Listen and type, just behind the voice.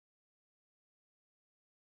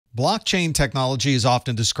Blockchain technology is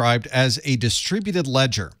often described as a distributed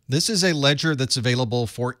ledger. This is a ledger that's available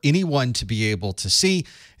for anyone to be able to see,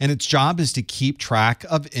 and its job is to keep track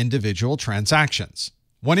of individual transactions.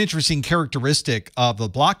 One interesting characteristic of the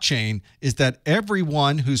blockchain is that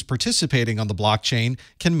everyone who's participating on the blockchain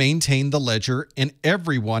can maintain the ledger, and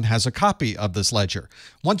everyone has a copy of this ledger.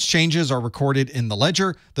 Once changes are recorded in the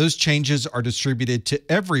ledger, those changes are distributed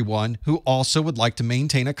to everyone who also would like to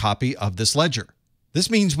maintain a copy of this ledger. This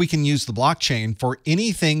means we can use the blockchain for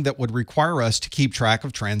anything that would require us to keep track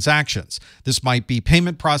of transactions. This might be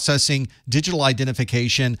payment processing, digital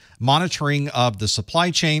identification, monitoring of the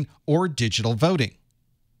supply chain, or digital voting.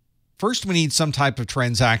 First, we need some type of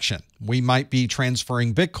transaction. We might be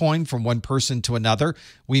transferring Bitcoin from one person to another.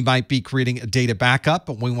 We might be creating a data backup,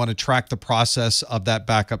 and we want to track the process of that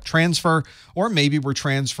backup transfer. Or maybe we're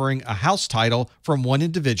transferring a house title from one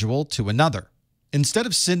individual to another. Instead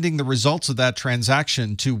of sending the results of that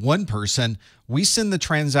transaction to one person, we send the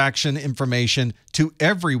transaction information to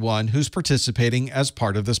everyone who's participating as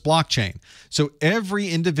part of this blockchain. So every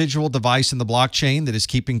individual device in the blockchain that is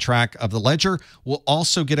keeping track of the ledger will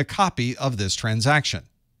also get a copy of this transaction.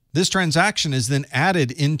 This transaction is then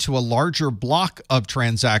added into a larger block of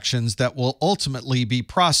transactions that will ultimately be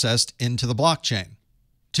processed into the blockchain.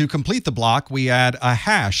 To complete the block, we add a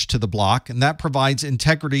hash to the block, and that provides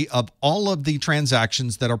integrity of all of the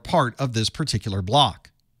transactions that are part of this particular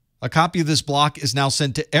block. A copy of this block is now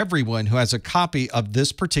sent to everyone who has a copy of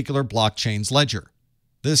this particular blockchain's ledger.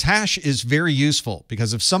 This hash is very useful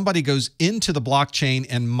because if somebody goes into the blockchain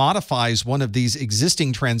and modifies one of these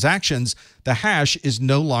existing transactions, the hash is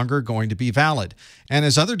no longer going to be valid. And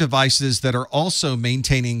as other devices that are also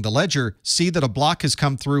maintaining the ledger see that a block has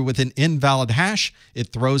come through with an invalid hash,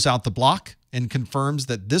 it throws out the block and confirms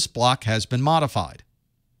that this block has been modified.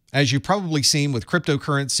 As you've probably seen with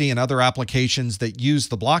cryptocurrency and other applications that use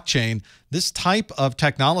the blockchain, this type of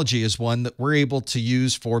technology is one that we're able to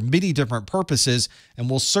use for many different purposes, and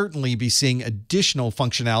we'll certainly be seeing additional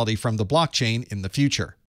functionality from the blockchain in the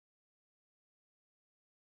future.